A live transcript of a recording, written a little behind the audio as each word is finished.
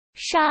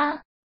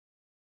沙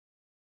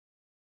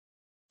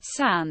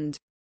sand,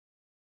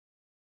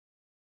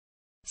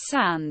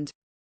 sand.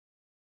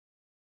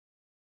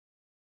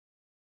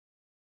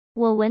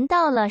 我闻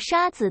到了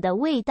沙子的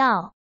味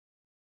道。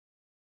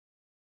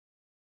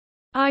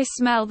I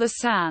smell the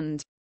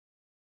sand.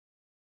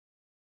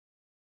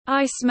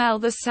 I smell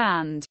the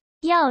sand.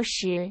 钥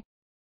匙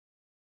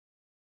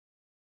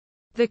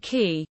The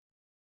key.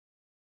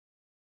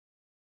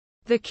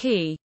 The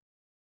key.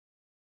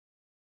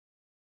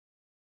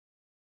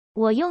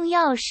 我用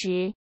钥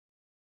匙。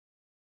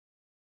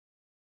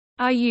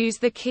I use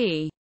the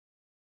key.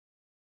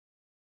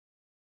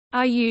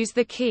 I use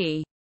the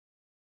key.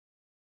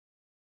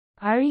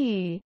 耳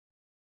语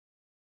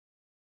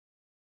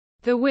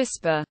The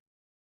whisper.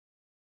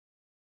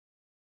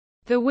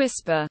 The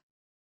whisper.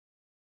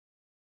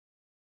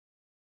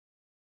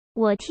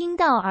 我听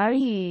到耳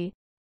语。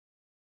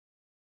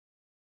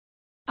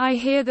I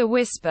hear the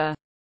whisper.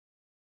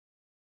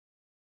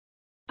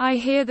 I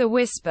hear the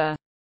whisper.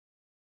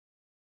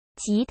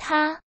 吉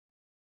他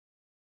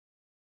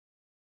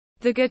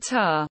The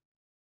guitar.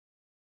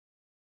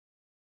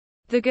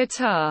 The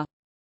guitar.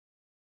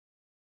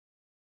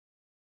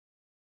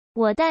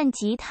 我弹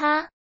吉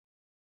他。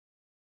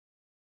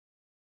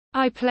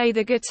I play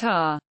the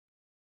guitar.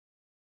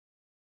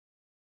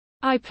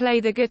 I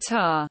play the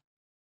guitar.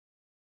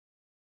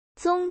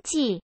 踪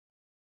迹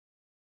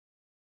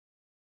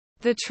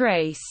The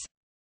trace.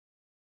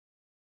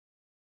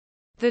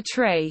 The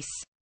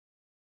trace.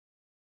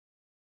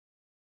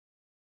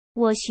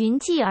 我循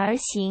迹而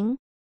行。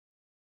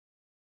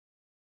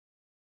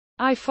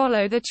I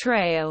follow the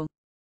trail.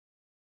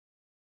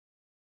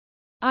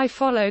 I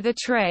follow the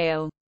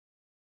trail.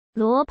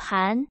 罗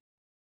盘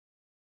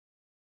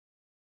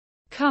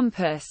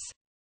Compass.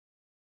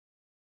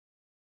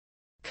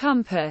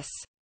 Compass.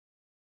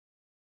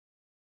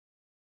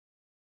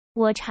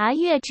 我查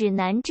阅指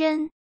南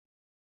针。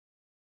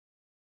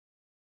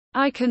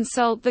I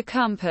consult the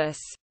compass.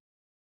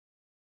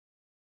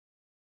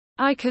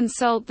 I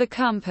consult the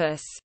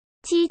compass.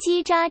 叽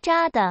叽喳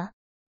喳的。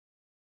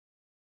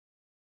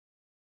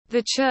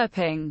The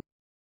chirping.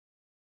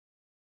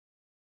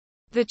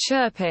 The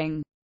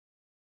chirping.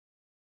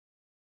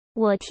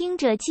 我听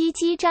着叽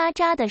叽喳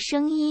喳的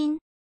声音。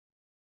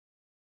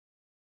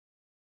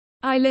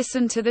I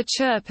listen to the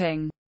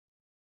chirping.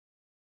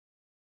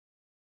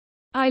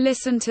 I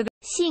listen to the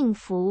幸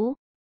福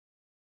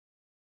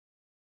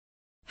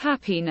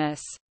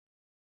happiness.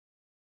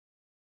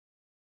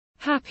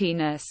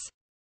 Happiness.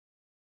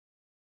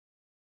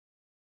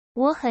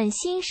 我很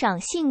欣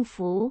赏幸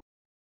福。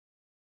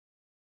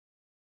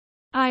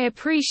I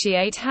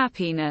appreciate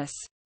happiness.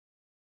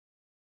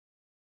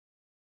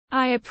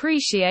 I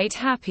appreciate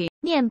happy.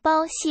 面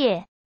包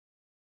屑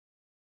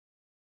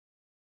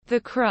The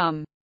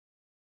crumb.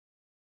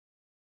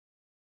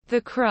 The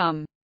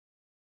crumb.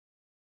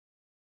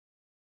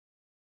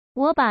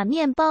 我把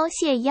面包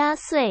屑压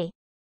碎。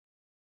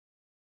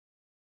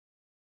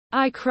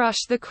I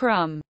crush the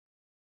crumb.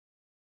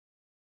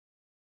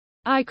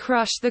 I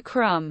crush the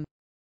crumb.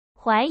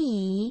 怀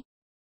疑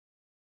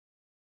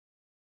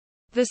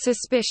The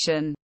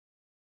suspicion.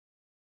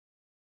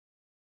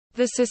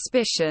 The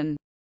suspicion.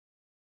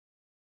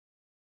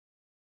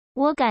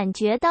 我感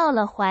觉到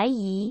了怀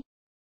疑。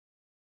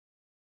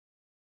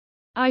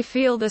I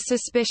feel the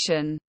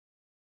suspicion.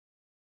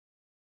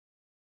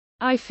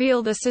 I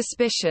feel the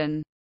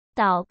suspicion.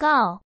 祷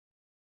告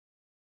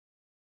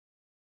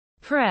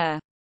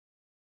Prayer.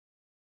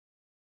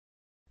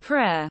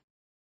 Prayer.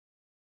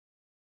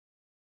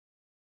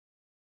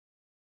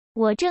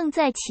 我正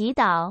在祈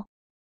祷。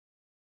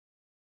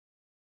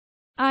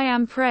I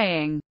am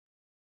praying.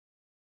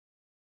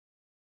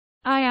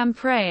 I am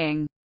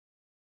praying.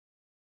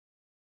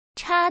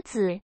 叉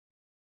子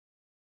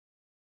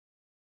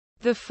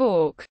The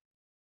fork.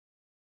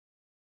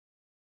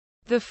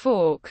 The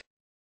fork.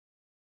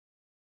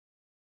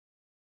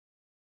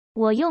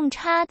 我用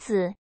叉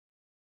子。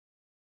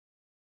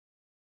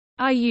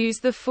I use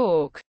the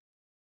fork.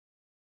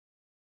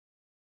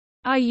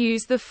 I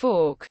use the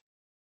fork.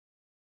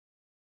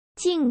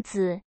 镜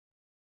子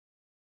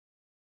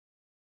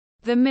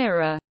The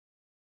mirror.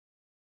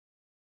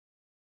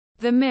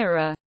 The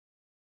mirror.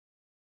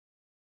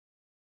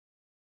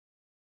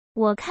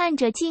 我看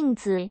着镜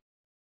子。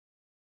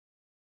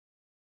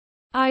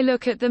I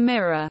look at the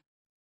mirror.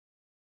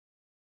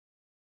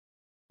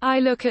 I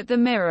look at the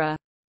mirror.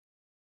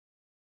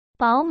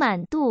 饱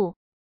满度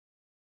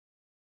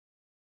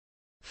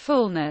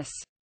Fullness.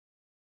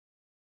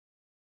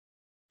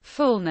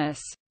 Fullness.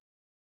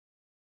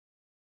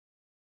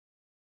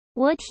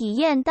 我体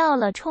验到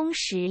了充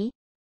实。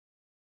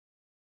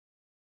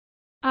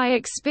I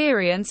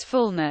experience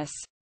fullness.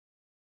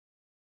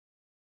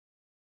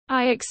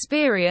 I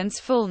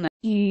experience fullness.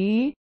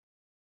 鱼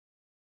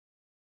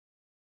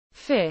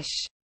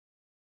Fish.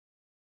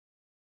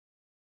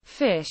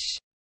 Fish.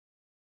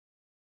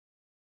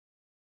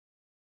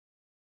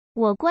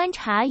 我观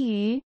察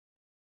鱼。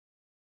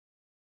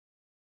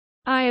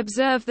I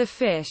observe the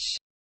fish.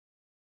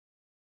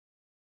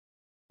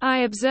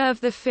 I observe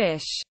the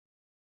fish.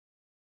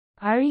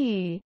 耳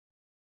语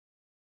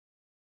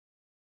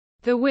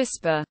The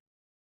whisper.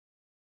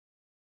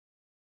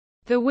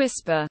 The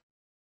whisper.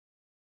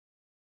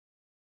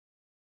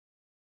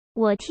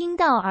 我听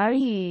到耳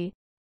语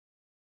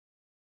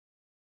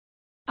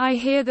I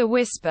hear the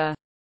whisper.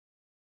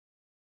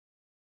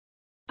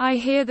 I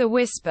hear the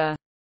whisper.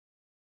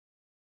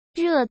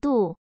 热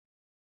度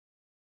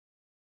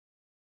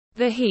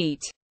The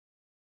heat.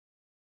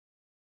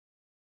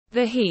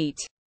 The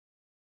heat.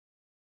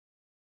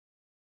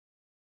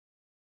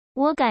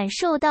 我感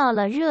受到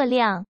了热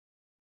量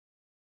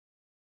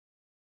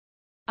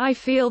I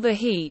feel the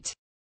heat.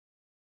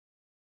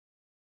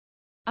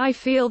 I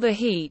feel the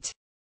heat.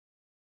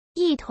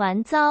 一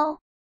团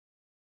糟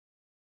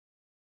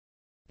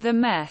The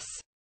mess.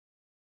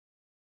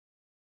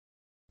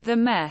 The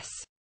mess.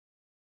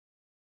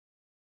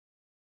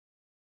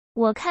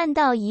 我看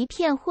到一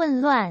片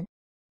混乱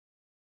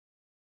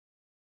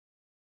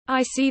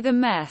I see the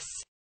mess.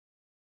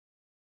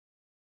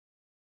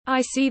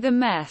 I see the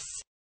mess.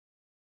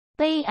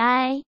 悲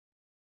哀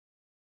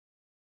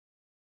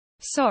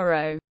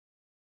Sorrow.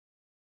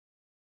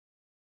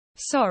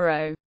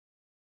 Sorrow.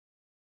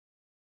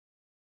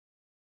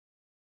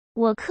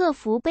 我克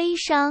服悲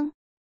伤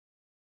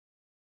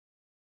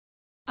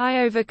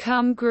I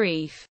overcome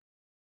grief.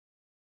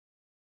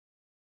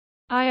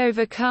 I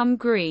overcome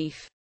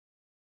grief.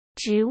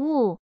 植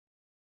物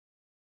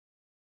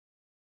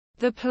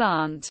The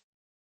plant.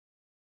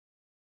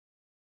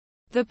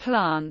 The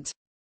plant.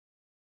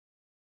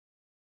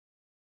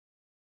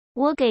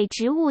 我给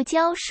植物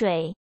浇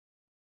水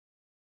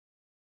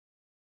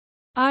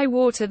I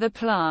water the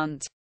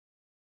plant.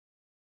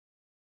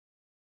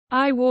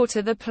 I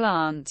water the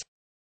plant.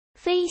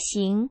 飞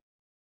行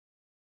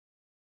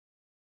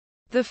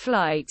The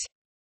flight.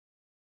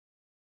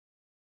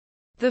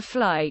 The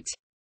flight.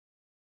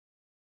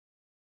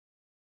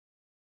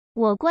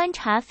 我观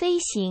察飞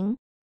行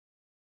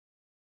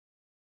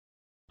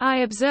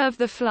I observe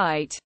the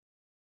flight.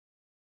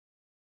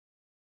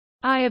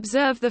 I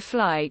observe the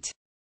flight.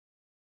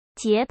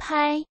 节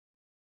拍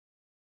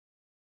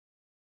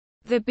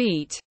The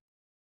beat.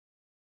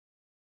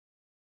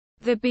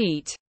 The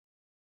beat.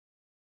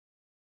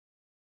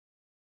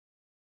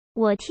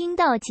 我听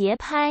到节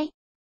拍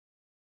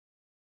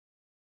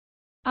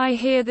I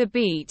hear the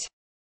beat.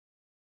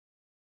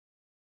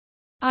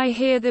 I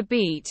hear the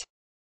beat.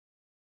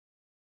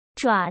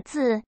 爪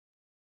子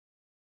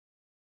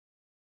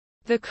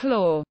The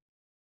claw.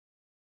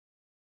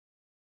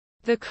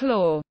 The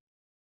claw.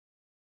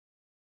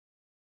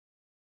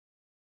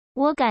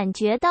 我感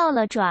觉到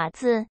了爪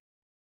子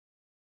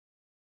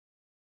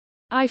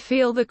I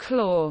feel the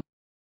claw.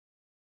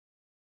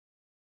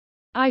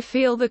 I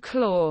feel the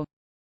claw.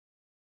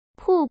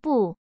 瀑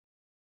布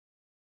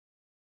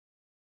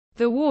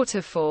The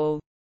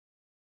waterfall.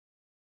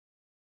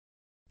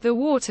 The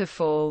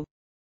waterfall.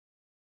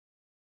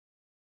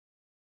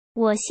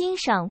 我欣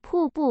赏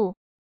瀑布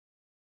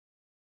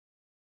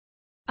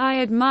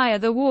I admire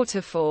the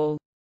waterfall.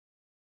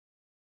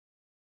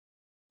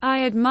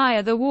 I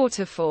admire the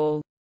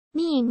waterfall.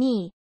 秘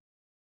密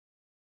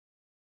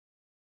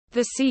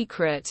The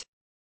secret.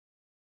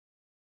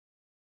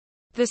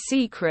 The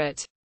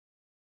secret.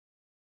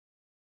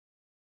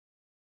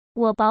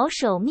 我保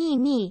守秘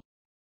密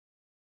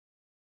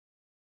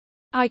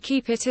I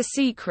keep it a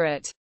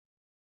secret.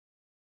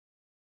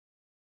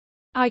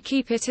 I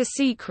keep it a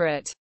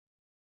secret.